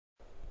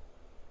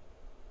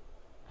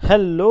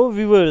Hello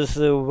viewers,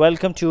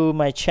 welcome to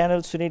my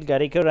channel Sunil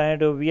Garikar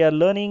and we are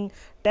learning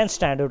 10th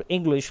standard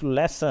English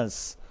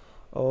lessons.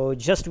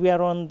 Just we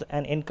are on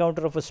an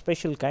encounter of a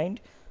special kind.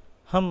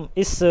 हम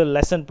इस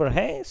lesson पर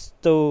हैं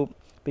तो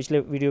पिछले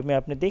video में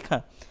आपने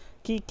देखा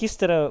कि किस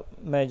तरह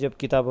मैं जब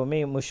किताबों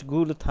में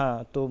मशगूल था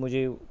तो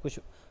मुझे कुछ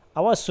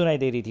आवाज़ सुनाई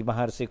दे रही थी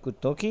बाहर से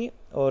कुत्तों की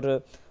और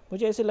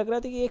मुझे ऐसे लग रहा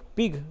था कि एक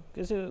पिग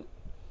कैसे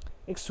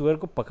एक सुअर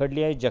को पकड़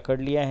लिया है जकड़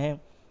लिया है।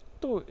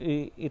 तो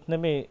इतने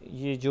में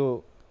ये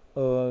जो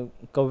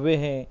कौवे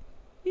हैं,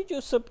 ये जो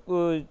सब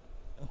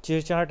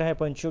चिड़चिड़ाहट है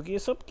पंछियों की, ये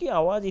सब की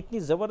आवाज़ इतनी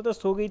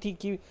ज़बरदस्त हो गई थी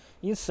कि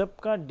इन सब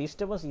का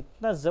डिस्टर्बेंस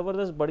इतना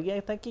ज़बरदस्त बढ़ गया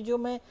था कि जो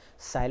मैं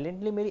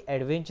साइलेंटली मेरी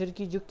एडवेंचर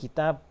की जो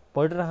किताब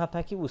पढ़ रहा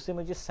था कि उसे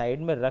मुझे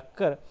साइड में रख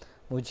कर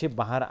मुझे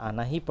बाहर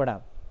आना ही पड़ा।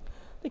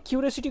 The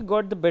curiosity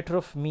got the better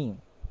of me.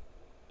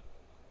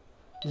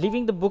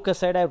 Leaving the book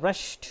aside, I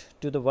rushed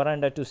to the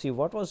veranda to see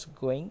what was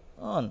going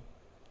on.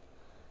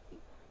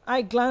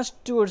 I glanced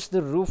towards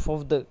the roof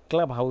of the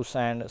clubhouse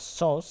and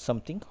saw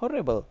something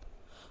horrible.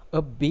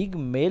 A big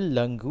male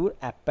langur,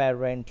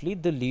 apparently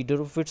the leader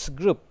of its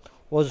group,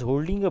 was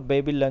holding a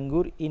baby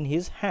langur in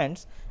his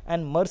hands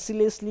and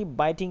mercilessly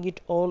biting it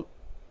all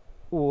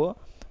over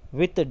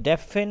with a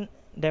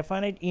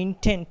definite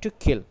intent to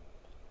kill.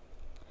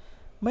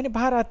 मैंने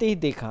बाहर आते ही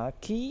देखा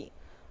कि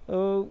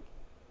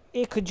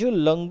एक जो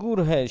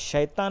लंगूर है,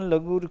 शैतान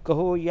लंगूर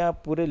कहो या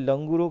पूरे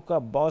लंगूरों का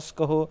बॉस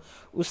कहो,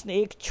 उसने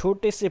एक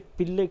छोटे से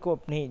पिल्ले को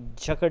अपने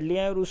जकड़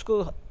लिया है और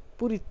उसको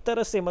पूरी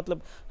तरह से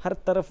मतलब हर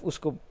तरफ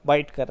उसको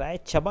बाइट कर रहा है,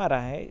 चबा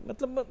रहा है,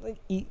 मतलब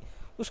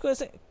उसको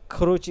ऐसे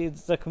खरोचे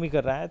जख्मी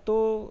कर रहा है। तो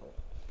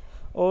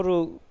और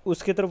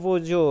उसके तरफ वो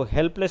जो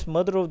helpless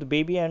mother of the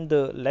baby and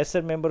the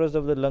lesser members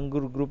of the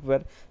langur group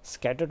where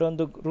scattered on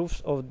the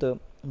roofs of the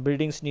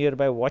buildings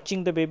nearby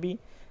watching the baby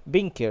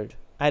being killed.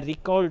 I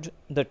recalled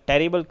the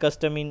terrible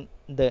custom in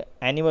the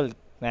animal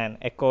clan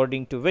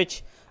according to which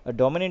a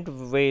dominant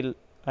male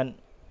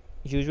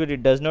usually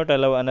does not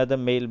allow another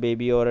male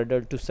baby or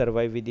adult to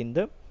survive within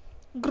the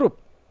group.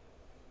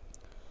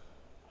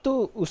 तो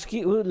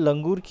उसकी वो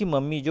लंगूर की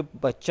mummy जो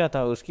बच्चा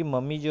था, उसकी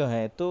mummy जो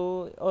है तो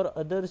और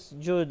अदर्स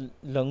जो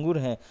लंगूर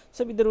हैं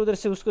सब इधर उधर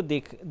से उसको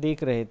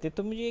देख रहे थे।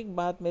 तो मुझे एक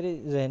बात मेरे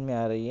जहन में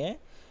आ रही है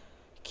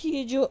कि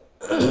ये जो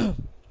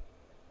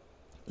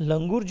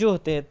लंगूर जो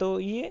होते हैं तो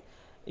ये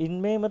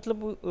इनमें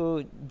मतलब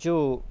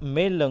जो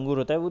मेल लंगूर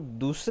होता है वो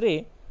दूसरे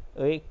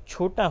एक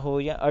छोटा हो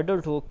या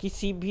अडल्ट हो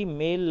किसी भी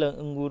मेल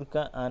लंगूर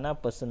का आना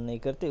पसंद नहीं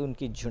करते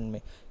उनके झुंड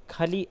में,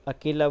 खाली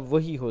अकेला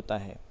वही होता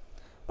है।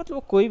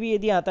 मतलब कोई भी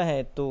यदि आता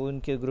है तो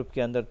उनके ग्रुप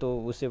के अंदर तो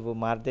उसे वो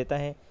मार देता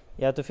है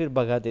या तो फिर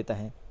भगा देता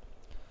है।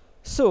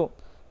 सो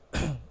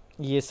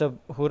ये सब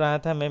हो रहा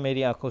था, मैं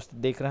मेरी आंखों से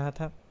देख रहा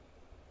था।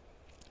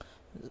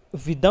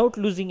 Without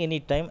losing any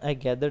time, I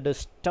gathered a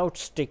stout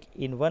stick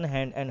in one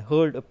hand and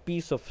hurled a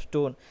piece of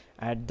stone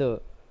at the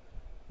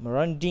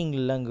marauding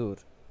langur.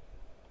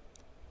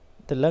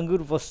 The langur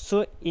was so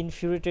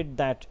infuriated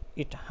that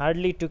it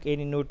hardly took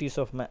any notice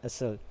of my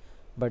assault.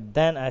 But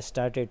then I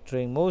started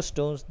throwing more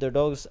stones. The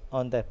dogs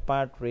on that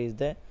part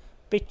raised a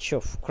pitch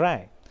of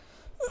cry.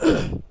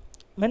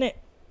 मैंने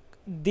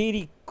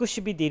कुछ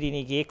भी देरी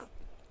नहीं की, एक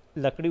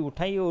लकड़ी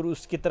उठाई और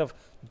उसकी तरफ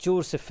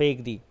जोर से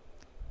फेंक दी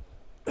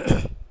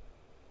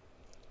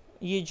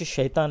ये जो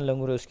शैतान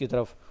लंगूर है उसकी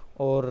तरफ।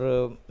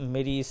 और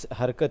मेरी इस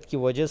हरकत की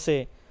वजह से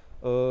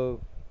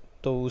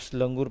तो उस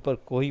लंगूर पर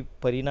कोई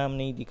परिणाम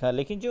नहीं दिखा,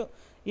 लेकिन जो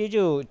ये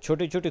जो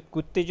छोटे छोटे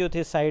कुत्ते जो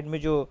थे साइड में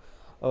जो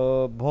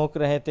भौंक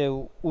रहे थे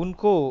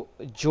उनको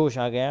जोश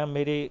आ गया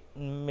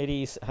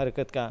मेरी इस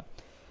हरकत का।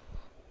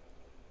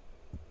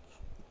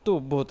 तो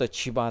बहुत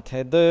अच्छी बात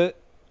है। The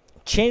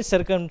change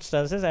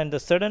circumstances and the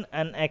sudden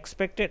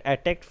unexpected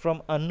attack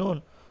from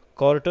unknown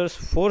quarters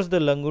forced the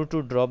langur to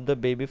drop the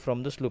baby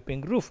from the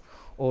sloping roof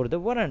over the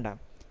veranda.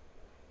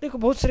 देखो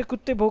बहुत सारे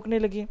कुत्ते भौंकने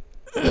लगे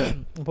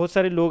बहुत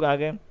सारे लोग आ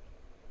गए।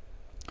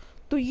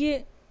 तो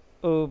ये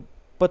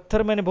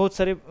पत्थर मैंने बहुत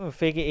सारे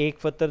फेंके, एक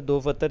पत्थर, दो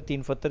पत्थर,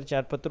 तीन पत्थर,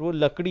 चार पत्थर, वो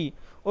लकड़ी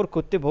और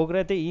कुत्ते भौंक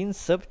रहे थे। इन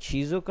सब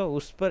चीज़ों का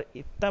उस पर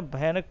इतना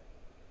भयानक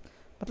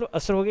मतलब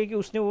असर हो गया कि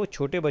उसने वो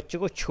छोटे बच्चे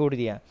को छोड़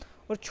दिया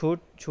और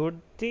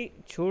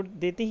छोड़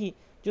देते ही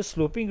जो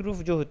स्लोपिंग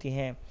रूफ जो होती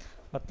हैं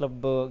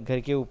मतलब घर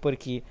के ऊपर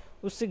की,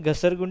 उससे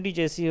घसरगुंडी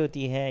जैसी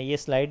होती है, ये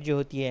स्लाइड जो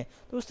होती है,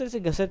 तो उस तरह से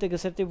घसरते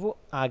घसरते वो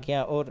आ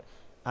गया और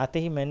आते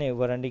ही मैंने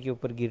वरांडे के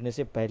ऊपर गिरने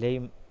से पहले ही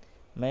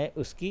मैं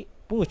उसकी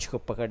पूंछ को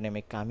पकड़ने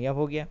में कामयाब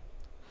हो गया।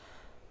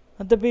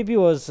 The baby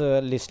was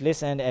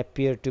listless and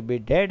appear to be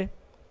dead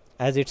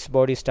as its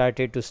body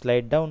started to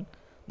slide down.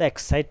 The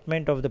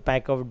excitement of the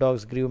pack of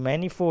dogs grieve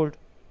manifold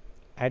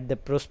at the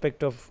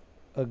prospect of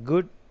a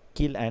good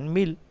kill and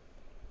मील।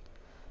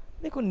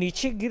 देखो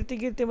नीचे गिरते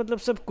गिरते मतलब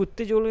सब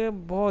कुत्ते जो लोग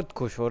बहुत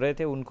खुश हो रहे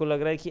थे, उनको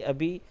लग रहा है कि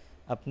अभी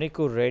अपने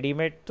को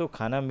रेडीमेड तो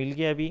खाना मिल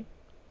गया अभी,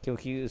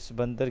 क्योंकि उस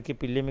बंदर के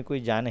पिल्ले में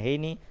कोई जान है ही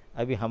नहीं,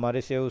 अभी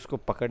हमारे से उसको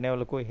पकड़ने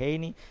वाला कोई है ही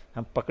नहीं,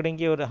 हम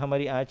पकड़ेंगे और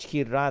हमारी आज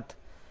की रात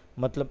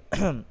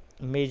मतलब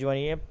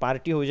मेजबानी है,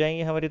 पार्टी हो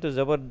जाएंगी हमारी। तो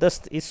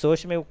ज़बरदस्त इस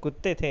सोच में वो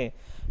कुत्ते थे,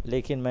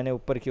 लेकिन मैंने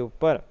ऊपर के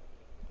ऊपर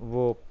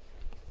वो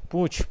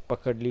पूंछ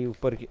पकड़ ली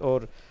ऊपर की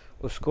और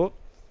उसको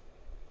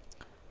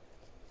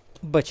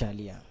बचा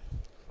लिया.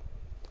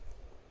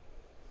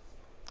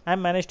 I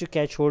managed to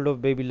catch hold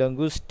of baby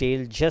Langu's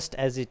tail just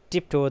as it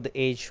tipped over the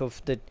edge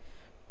of the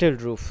till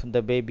roof.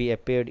 The baby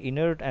appeared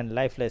inert and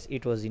lifeless.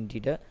 It was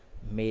indeed a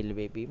male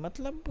baby.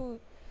 मतलब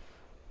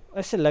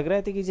ऐसे लग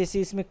रहा था कि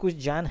जैसे इसमें कुछ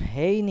जान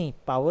है ही नहीं,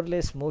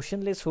 पावरलेस,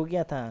 मोशनलेस हो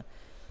गया था.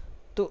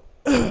 तो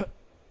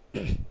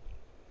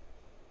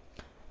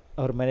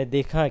और मैंने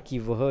देखा कि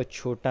वह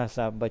छोटा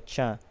सा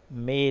बच्चा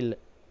मेल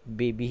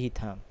बेबी ही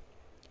था.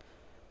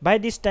 By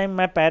this time,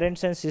 my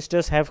parents and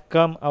sisters have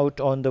come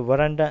out on the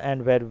veranda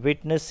and were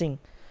witnessing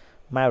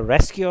my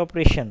rescue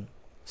operation.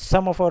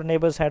 Some of our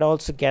neighbors had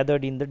also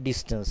gathered in the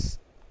distance.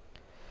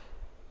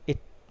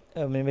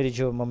 मेरी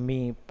जो mummy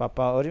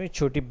papa और मेरी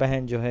छोटी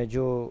बहन जो है,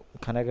 जो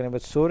खाना खाने के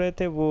बाद सो रहे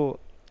थे, वो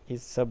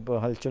इस सब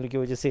हलचल की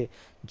वजह से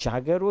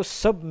जागे और वो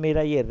सब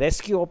मेरा ये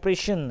रेस्क्यू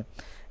ऑपरेशन,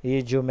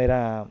 ये जो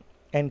मेरा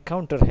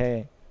एनकाउंटर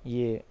है,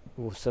 ये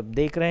वो सब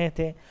देख रहे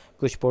थे.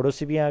 कुछ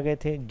पड़ोसी भी आ गए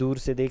थे, दूर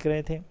से देख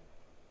रहे थे.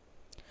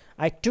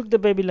 I took the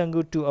baby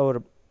langur to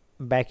our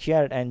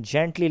backyard and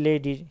gently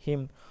laid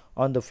him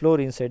on the floor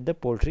inside the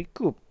poultry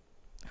coop.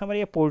 हमारे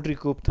यहाँ पोल्ट्री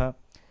कूप था,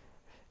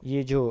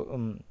 ये जो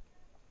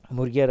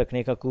मुर्गियाँ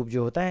रखने का कूप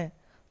जो होता है,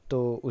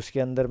 तो उसके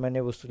अंदर मैंने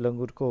उस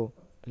लंगूर को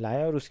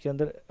लाया और उसके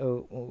अंदर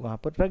वहाँ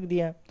पर रख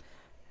दिया.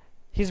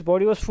 His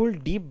body was full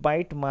deep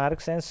bite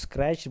marks and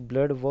scratched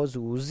blood was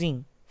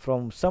oozing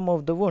from some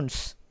of the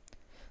wounds.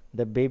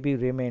 The baby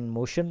remained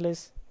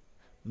motionless.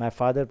 My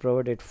father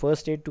provided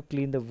first aid to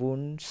clean the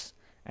wounds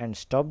and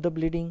stop the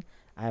bleeding.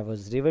 I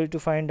was relieved to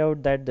find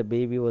out that the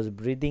baby was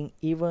breathing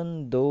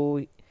even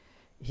though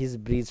his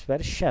breaths were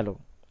shallow.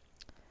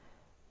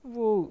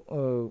 वो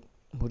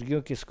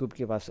मुर्गियों के scoop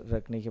के पास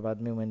रखने के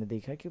बाद में मैंने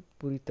देखा कि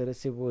पूरी तरह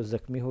से वो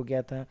ज़ख्मी हो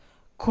गया था,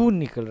 खून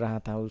निकल रहा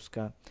था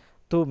उसका.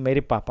 तो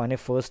मेरे पापा ने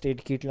फर्स्ट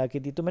एड किट ला के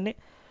दी, तो मैंने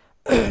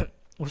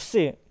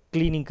उससे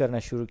क्लीनिंग करना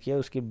शुरू किया.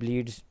 उसकी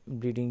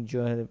ब्लीडिंग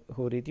जो है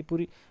हो रही थी,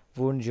 पूरी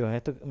वुंड जो है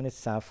तो मैंने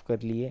साफ़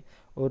कर लिए.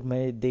 और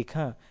मैंने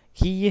देखा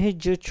कि यह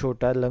जो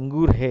छोटा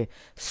लंगूर है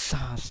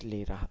सांस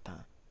ले रहा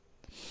था.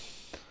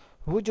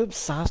 वो जब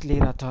सांस ले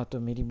रहा था तो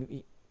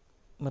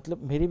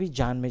मेरी भी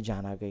जान में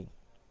जान आ गई.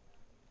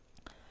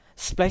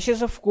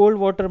 Splashes of cold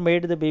water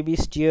made the baby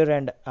stir,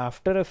 and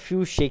after a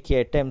few shaky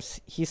attempts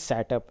he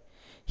sat up.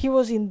 He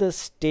was in the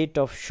state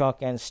of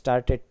shock and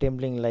started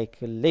trembling like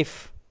a leaf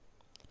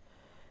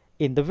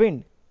in the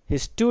wind.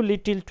 His two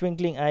little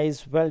twinkling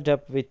eyes welled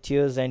up with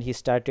tears and he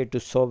started to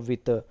sob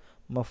with a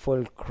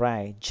muffled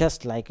cry,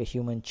 just like a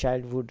human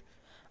child would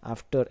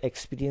after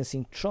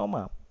experiencing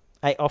trauma.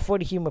 I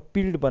offered him a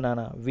peeled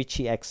banana, which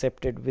he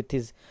accepted with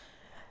his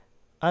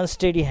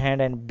unsteady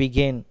hand and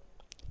began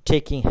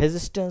taking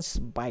hesitance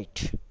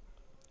bite.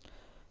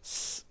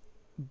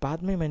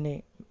 बाद में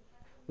मैंने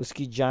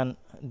उसकी जान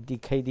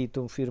दिखाई दी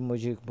तो फिर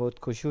मुझे बहुत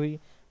खुशी हुई.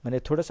 मैंने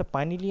थोड़ा सा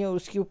पानी लिया और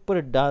उसके ऊपर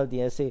डाल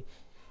दिया. ऐसे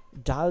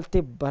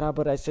डालते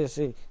बराबर ऐसे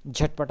ऐसे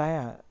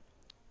झटपटाया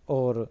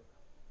और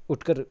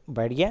उठकर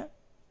बैठ गया.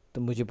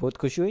 तो मुझे बहुत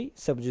खुशी हुई.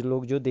 सब जो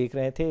लोग जो देख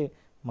रहे थे,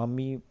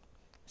 मम्मी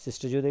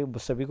सिस्टर जो देख,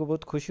 सभी को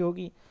बहुत खुशी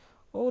होगी.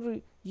 और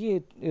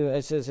ये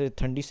ऐसे ऐसे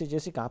ठंडी से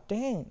जैसे काँपते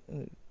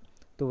हैं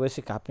तो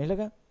वैसे काँपने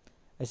लगा,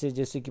 ऐसे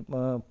जैसे कि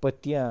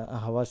पत्तियाँ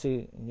हवा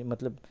से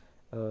मतलब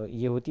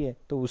ये होती है,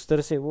 तो उस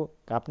तरह से वो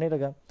काँपने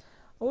लगा.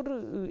 और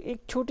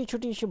एक छोटी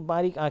छोटी सी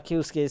बारीक आंखें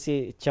उसके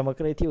ऐसे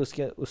चमक रही थी,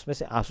 उसमें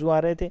से आंसू आ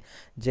रहे थे,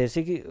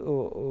 जैसे कि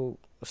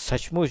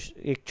सचमुच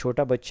एक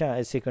छोटा बच्चा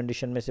ऐसे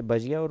कंडीशन में से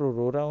बच गया और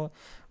रो रहा हो.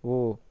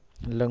 वो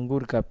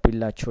लंगूर का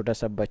पिल्ला, छोटा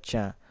सा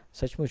बच्चा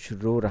सचमुच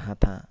रो रहा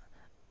था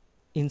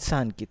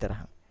इंसान की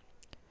तरह.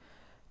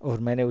 और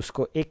मैंने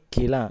उसको एक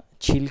केला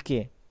छील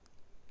के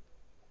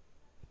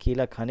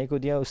केला खाने को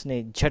दिया.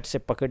 उसने झट से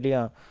पकड़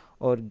लिया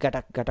और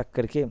गटक गटक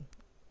करके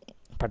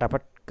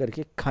फटाफट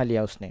करके खा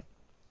लिया उसने.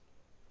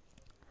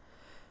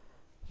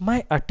 My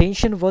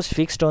attention was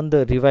fixed on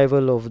the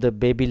revival of the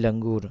baby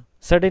langur.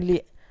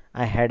 Suddenly,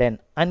 I had an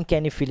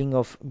uncanny feeling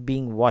of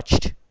being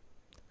watched.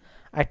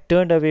 I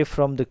turned away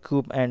from the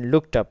coop and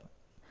looked up.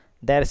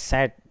 There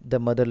sat the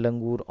mother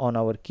langur on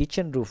our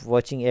kitchen roof,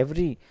 watching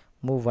every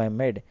move I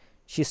made.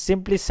 She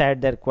simply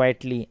sat there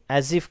quietly,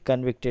 as if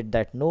convicted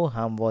that no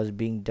harm was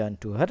being done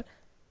to her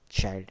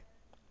child.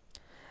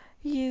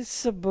 ये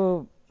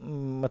सब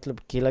मतलब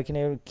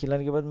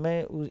खिलाने के बाद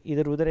मैं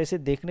इधर उधर ऐसे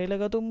देखने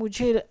लगा, तो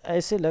मुझे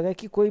ऐसे लगा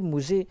कि कोई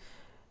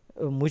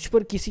मुझ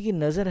पर किसी की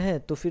नज़र है.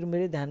 तो फिर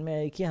मेरे ध्यान में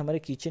आया कि हमारे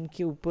किचन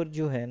के ऊपर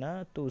जो है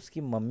ना, तो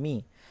उसकी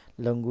मम्मी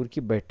लंगूर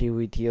की बैठी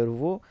हुई थी और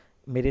वो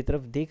मेरे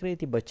तरफ देख रही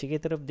थी, बच्चे की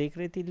तरफ देख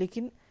रही थी.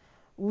 लेकिन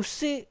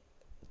उससे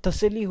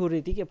तसल्ली हो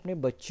रही थी कि अपने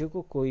बच्चे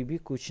को कोई भी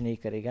कुछ नहीं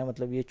करेगा,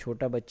 मतलब ये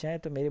छोटा बच्चा है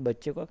तो मेरे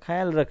बच्चे का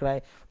ख्याल रख रहा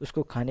है,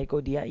 उसको खाने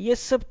को दिया. ये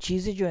सब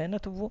चीज़ें जो है ना,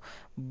 तो वो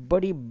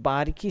बड़ी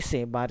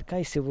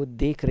बारकाई से वो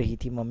देख रही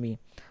थी मम्मी.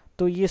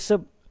 तो ये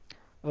सब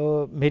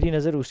मेरी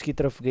नज़र उसकी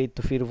तरफ गई.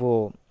 तो फिर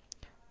वो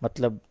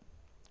मतलब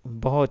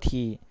बहुत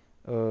ही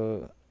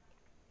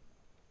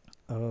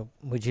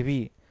मुझे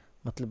भी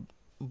मतलब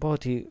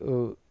बहुत ही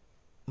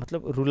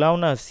मतलब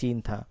रुलावना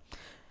सीन था.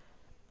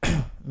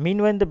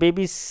 Meanwhile, the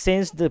baby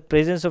sensed the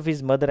presence of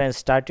his mother and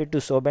started to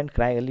sob and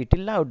cry a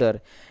little louder.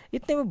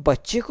 इतने में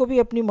बच्चे को भी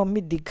अपनी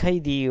मम्मी दिखाई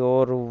दी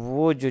और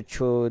वो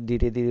जो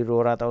धीरे धीरे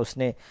रो रहा था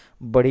उसने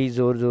बड़ी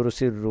ज़ोर ज़ोर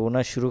से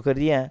रोना शुरू कर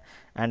दिया.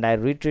 And I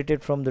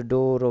retreated from the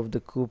door of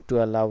the coop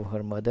to allow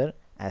her mother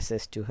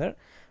access to her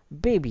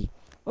baby.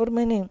 और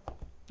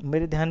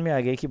मेरे ध्यान में आ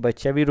गया कि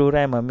बच्चा भी रो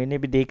रहा है, मम्मी ने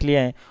भी देख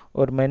लिया है,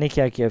 और मैंने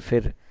क्या किया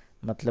फिर,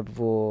 मतलब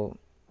वो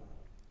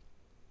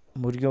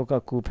मुर्गियों का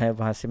कूप है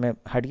वहाँ से मैं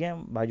हट गया,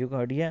 बाजू का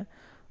हट गया.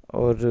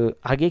 और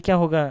आगे क्या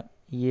होगा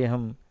ये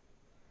हम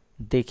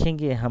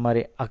देखेंगे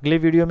हमारे अगले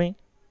वीडियो में.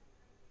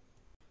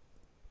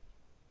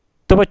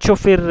 तो बच्चों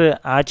फिर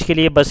आज के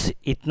लिए बस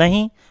इतना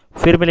ही,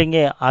 फिर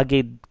मिलेंगे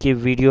आगे के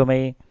वीडियो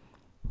में.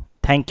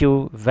 Thank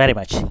you very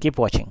much, keep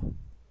watching.